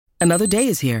Another day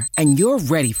is here, and you're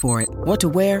ready for it. What to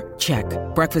wear? Check.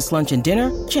 Breakfast, lunch, and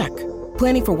dinner? Check.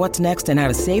 Planning for what's next and how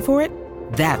to save for it?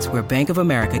 That's where Bank of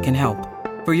America can help.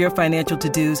 For your financial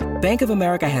to-dos, Bank of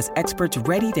America has experts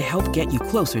ready to help get you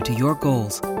closer to your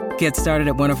goals. Get started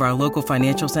at one of our local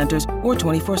financial centers or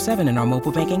 24/7 in our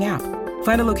mobile banking app.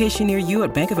 Find a location near you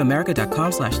at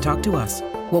bankofamerica.com/talktous.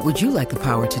 What would you like the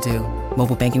power to do?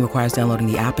 Mobile banking requires downloading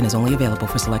the app and is only available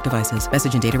for select devices.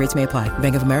 Message and data rates may apply.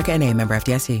 Bank of America N.A., member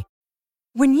FDIC.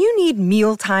 When you need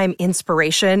mealtime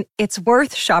inspiration, it's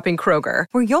worth shopping Kroger,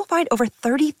 where you'll find over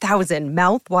 30,000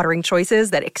 mouth-watering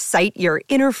choices that excite your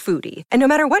inner foodie. And no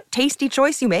matter what tasty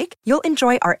choice you make, you'll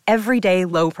enjoy our everyday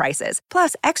low prices,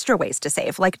 plus extra ways to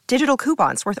save, like digital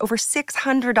coupons worth over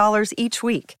 $600 each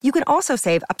week. You can also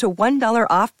save up to $1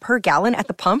 off per gallon at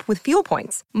the pump with fuel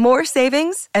points. More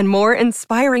savings and more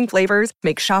inspiring flavors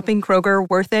make shopping Kroger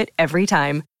worth it every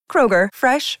time. Kroger,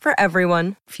 fresh for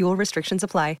everyone. Fuel restrictions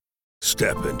apply.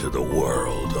 Step into the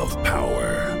world of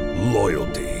power,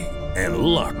 loyalty, and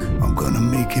luck. I'm gonna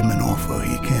make him an offer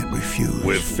he can't refuse.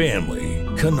 With family,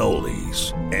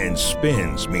 cannolis, and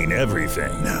spins mean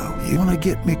everything. Now, you wanna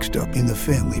get mixed up in the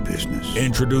family business.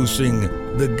 Introducing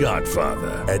The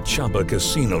Godfather at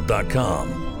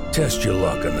ChumbaCasino.com. Test your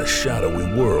luck in the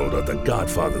shadowy world of The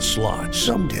Godfather slot.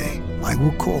 Someday, I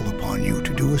will call upon you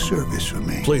to do a service for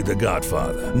me. Play The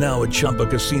Godfather, now at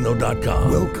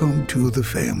ChumbaCasino.com. Welcome to the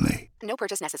family. No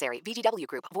purchase necessary. VGW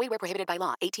Group. Void where prohibited by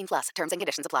law. 18+. Terms and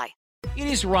conditions apply. It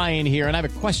is Ryan here, and I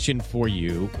have a question for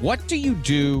you. What do you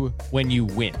do when you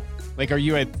win? Like, are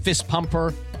you a fist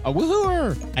pumper, a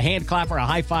woohooer, a hand clapper, a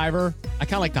high fiver? I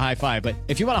kind of like the high five, but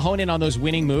if you want to hone in on those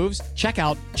winning moves, check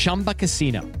out Chumba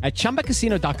Casino. At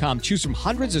ChumbaCasino.com, choose from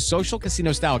hundreds of social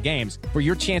casino-style games for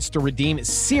your chance to redeem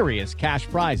serious cash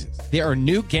prizes. There are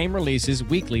new game releases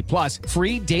weekly, plus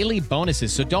free daily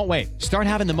bonuses. So don't wait. Start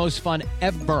having the most fun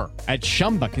ever at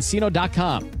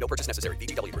ChumbaCasino.com. No purchase necessary.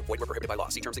 VGW Group. Void where prohibited by law.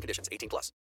 See terms and conditions.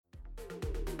 18+.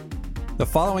 The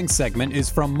following segment is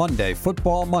from Monday,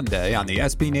 Football Monday, on the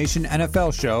SB Nation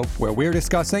NFL Show, where we're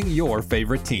discussing your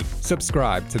favorite team.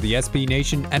 Subscribe to the SB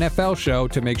Nation NFL Show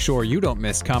to make sure you don't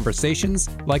miss conversations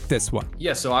like this one.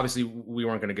 Yeah, so obviously we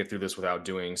weren't going to get through this without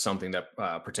doing something that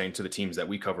pertained to the teams that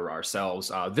we cover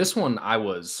ourselves. This one I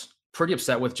was pretty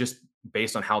upset with, just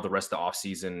based on how the rest of the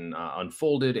offseason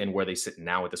unfolded and where they sit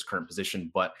now at this current position.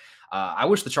 But I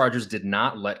wish the Chargers did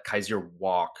not let Kaiser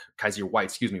White,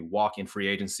 walk in free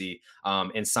agency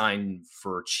and sign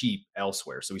for cheap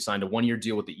elsewhere. So he signed a 1-year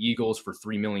deal with the Eagles for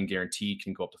 $3 million guaranteed,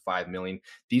 can go up to $5 million.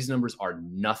 These numbers are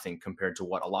nothing compared to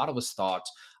what a lot of us thought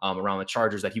around the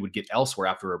Chargers that he would get elsewhere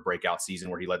after a breakout season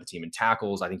where he led the team in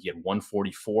tackles. I think he had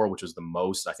 144, which was the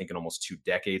most, I think, in almost 2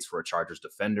 decades for a Chargers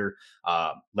defender.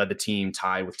 Led the team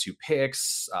tied with 2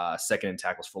 picks, second in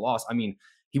tackles for loss. I mean,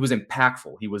 he was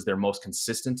impactful. He was their most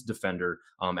consistent defender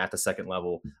at the second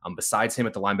level. Besides him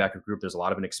at the linebacker group, there's a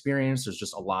lot of inexperience. There's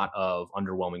just a lot of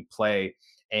underwhelming play.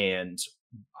 And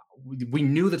we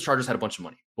knew the Chargers had a bunch of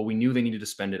money, but we knew they needed to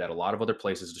spend it at a lot of other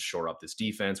places to shore up this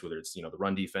defense, whether it's, the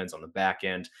run defense on the back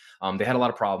end. They had a lot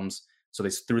of problems, so they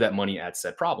threw that money at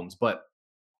said problems. But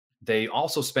they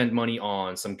also spend money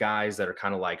on some guys that are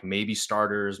kind of like maybe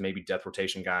starters, maybe depth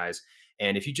rotation guys.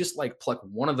 And if you just pluck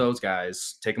one of those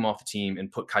guys, take them off the team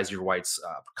and put Kaiser White's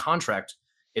contract,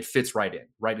 it fits right in,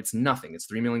 right? It's nothing. It's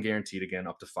 $3 million guaranteed, again,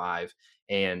 up to 5.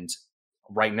 And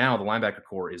right now the linebacker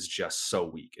core is just so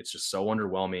weak. It's just so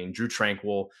underwhelming. Drew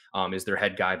Tranquil is their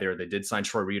head guy there. They did sign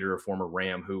Troy Reeder, a former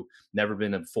Ram, who never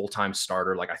been a full-time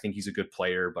starter. I think he's a good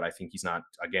player, but I think he's not,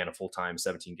 again, a full-time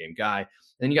 17-game guy. And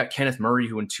then you got Kenneth Murray,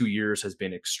 who in 2 years has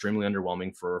been extremely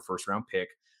underwhelming for a first-round pick.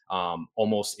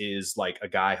 Almost is like a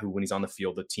guy who, when he's on the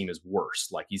field, the team is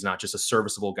worse. He's not just a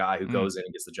serviceable guy who goes in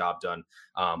and gets the job done.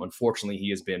 Unfortunately, he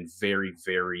has been very,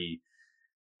 very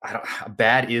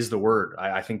bad is the word.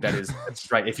 I think that's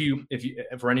right. If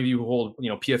for any of you who hold,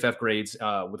 PFF grades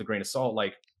with a grain of salt,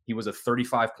 he was a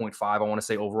 35.5, I want to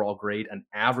say, overall grade. An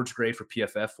average grade for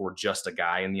PFF for just a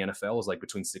guy in the NFL is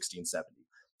between 60 and 70.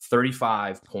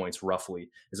 35 points roughly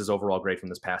is his overall grade from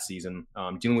this past season.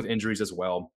 Dealing with injuries as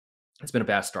well. It's been a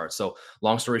bad start. So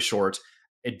long story short,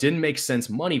 it didn't make sense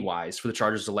money-wise for the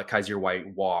Chargers to let Kaiser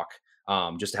White walk,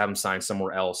 just to have him sign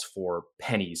somewhere else for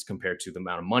pennies compared to the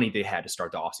amount of money they had to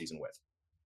start the offseason with.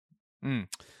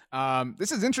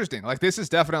 This is interesting. This is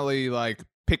definitely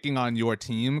picking on your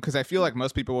team, because I feel like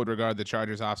most people would regard the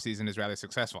Chargers offseason as rather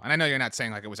successful. And I know you're not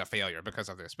saying it was a failure because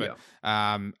of this, but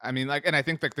yeah. I mean, and I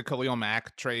think the Khalil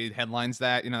Mack trade headlines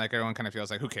that, everyone kind of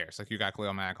feels who cares? You got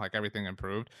Khalil Mack, everything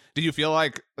improved. Do you feel how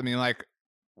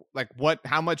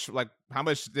much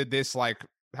did this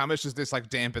how much does this like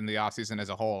dampen the offseason as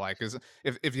a whole? Like,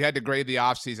 if you had to grade the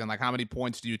offseason, like how many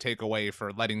points do you take away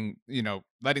for letting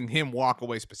him walk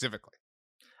away specifically?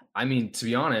 I mean, to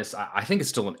be honest, I think it's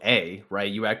still an A, right?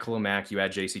 You add Khalil Mack, you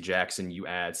add J.C. Jackson, you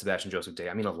add Sebastian Joseph Day.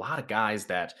 I mean, a lot of guys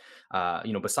that,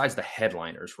 besides the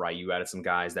headliners, right? You added some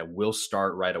guys that will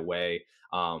start right away,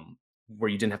 where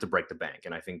you didn't have to break the bank.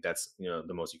 And I think that's,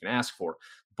 the most you can ask for.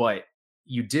 But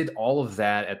you did all of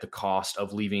that at the cost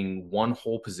of leaving one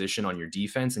whole position on your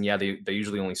defense. And yeah, they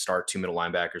usually only start 2 middle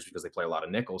linebackers because they play a lot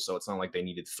of nickel. So it's not like they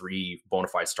needed 3 bona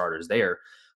fide starters there.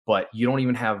 But you don't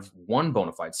even have one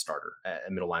bona fide starter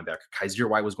at middle linebacker. Kyzir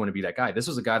White was going to be that guy. This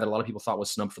was a guy that a lot of people thought was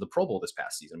snubbed for the Pro Bowl this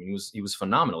past season. I mean, he was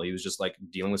phenomenal. He was just like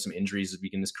dealing with some injuries at the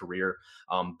beginning of his career.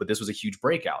 But this was a huge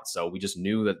breakout. So we just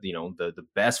knew that, the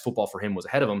best football for him was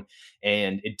ahead of him.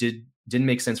 And it didn't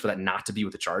make sense for that not to be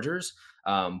with the Chargers.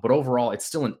 But overall, it's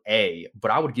still an A.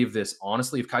 But I would give this,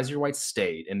 honestly, if Kyzir White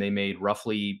stayed and they made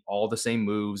roughly all the same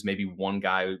moves, maybe one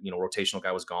guy, rotational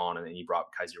guy was gone, and then he brought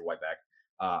Kyzir White back.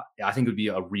 I think it would be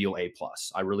a real A+.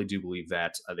 I really do believe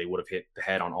that they would have hit the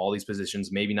head on all these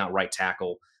positions, maybe not right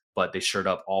tackle, but they shored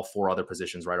up all 4 other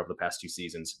positions right over the past 2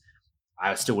 seasons.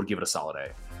 I still would give it a solid A.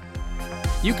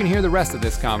 You can hear the rest of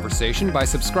this conversation by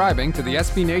subscribing to the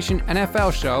SB Nation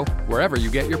NFL Show wherever you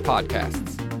get your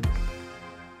podcasts.